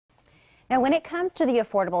Now, when it comes to the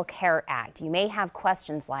Affordable Care Act, you may have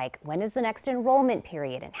questions like, when is the next enrollment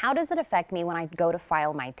period and how does it affect me when I go to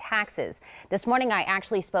file my taxes? This morning, I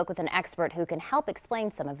actually spoke with an expert who can help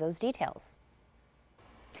explain some of those details.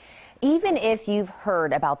 Even if you've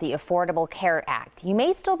heard about the Affordable Care Act, you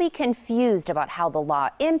may still be confused about how the law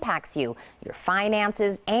impacts you, your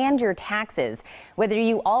finances, and your taxes. Whether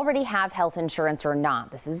you already have health insurance or not,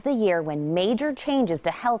 this is the year when major changes to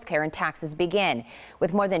health care and taxes begin.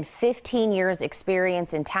 With more than 15 years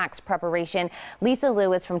experience in tax preparation, Lisa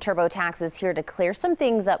Lewis from TurboTax is here to clear some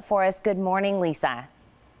things up for us. Good morning, Lisa.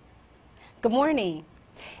 Good morning.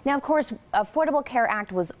 Now, of course, Affordable Care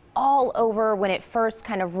Act was all over when it first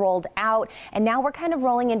kind of rolled out, and now we're kind of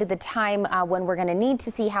rolling into the time when we're going to need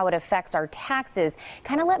to see how it affects our taxes.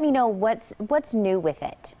 Kind of let me know what's new with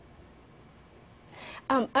it.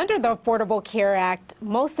 Under the Affordable Care Act,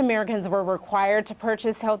 most Americans were required to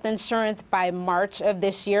purchase health insurance by March of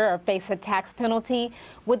this year or face a tax penalty.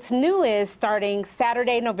 What's new is starting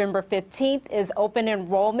Saturday, November 15th, is open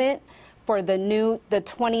enrollment for the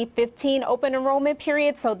 2015 open enrollment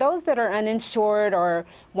period. So those that are uninsured or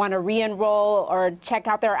want to re-enroll or check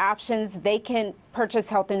out their options, they can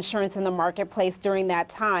purchase health insurance in the marketplace during that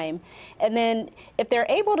time. And then if they're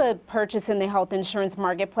able to purchase in the health insurance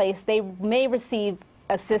marketplace, they may receive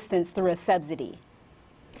assistance through a subsidy.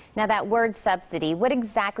 Now, that word subsidy, what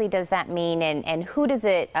exactly does that mean, and who does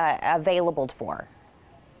it available for?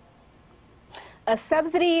 A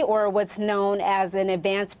subsidy, or what's known as an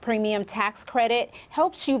advanced premium tax credit,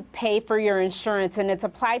 helps you pay for your insurance, and it's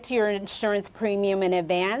applied to your insurance premium in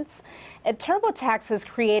advance. And TurboTax has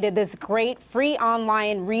created this great free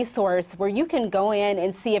online resource where you can go in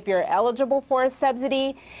and see if you're eligible for a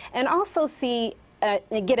subsidy, and also get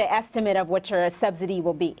an estimate of what your subsidy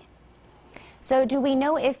will be. So do we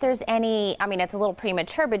know if there's any, I mean, it's a little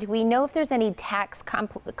premature, but do we know if there's any tax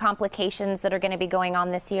complications that are going to be going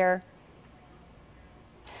on this year?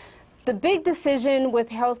 The big decision with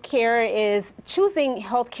healthcare is choosing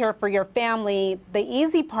healthcare for your family. The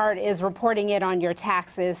easy part is reporting it on your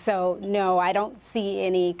taxes. So no, I don't see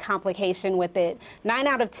any complication with it. 9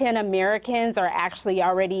 out of 10 Americans are actually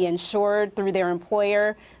already insured through their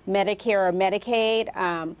employer, Medicare or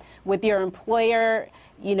Medicaid. With your employer,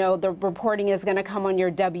 you know, the reporting is going to come on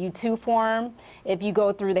your W-2 form. If you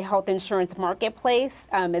go through the health insurance marketplace,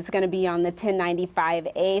 it's going to be on the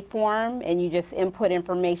 1095A form, and you just input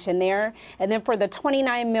information there. And then for the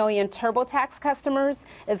 29 million TurboTax customers,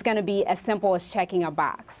 it's going to be as simple as checking a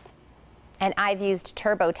box. And I've used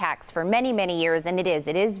TurboTax for many, many years, and it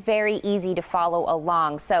is very easy to follow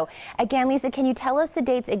along. So again, Lisa, can you tell us the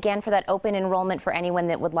dates again for that open enrollment for anyone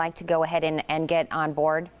that would like to go ahead and get on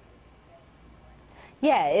board?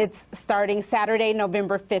 Yeah, it's starting Saturday,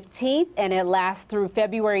 November 15th, and it lasts through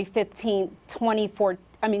February 15th,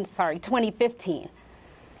 2015.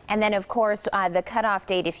 And then, of course, the cutoff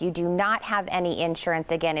date, if you do not have any insurance,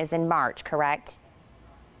 again, is in March, correct?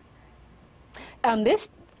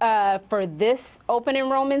 For this open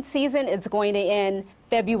enrollment season, it's going to end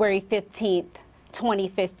February 15th,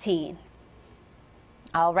 2015.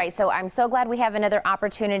 All right, so I'm so glad we have another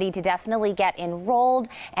opportunity to definitely get enrolled,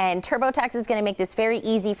 and TurboTax is going to make this very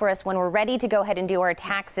easy for us when we're ready to go ahead and do our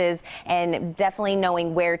taxes, and definitely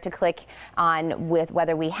knowing where to click on with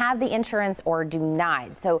whether we have the insurance or do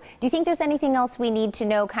not. So do you think there's anything else we need to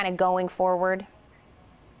know kind of going forward?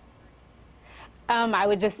 I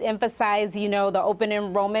would just emphasize, you know, the open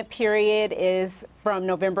enrollment period is from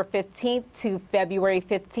November 15th to February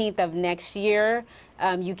 15th of next year.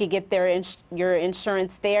 You could get your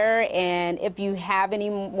insurance there. And if you have any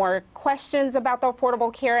more questions about the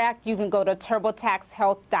Affordable Care Act, you can go to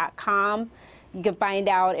turbotaxhealth.com. You can find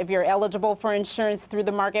out if you're eligible for insurance through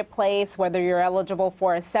the marketplace, whether you're eligible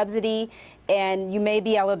for a subsidy, and you may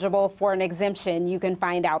be eligible for an exemption. You can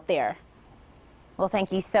find out there. Well,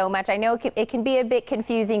 thank you so much. I know it can be a bit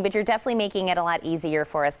confusing, but you're definitely making it a lot easier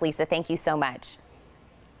for us, Lisa. Thank you so much.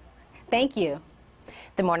 Thank you.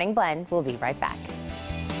 The Morning Blend will be right back.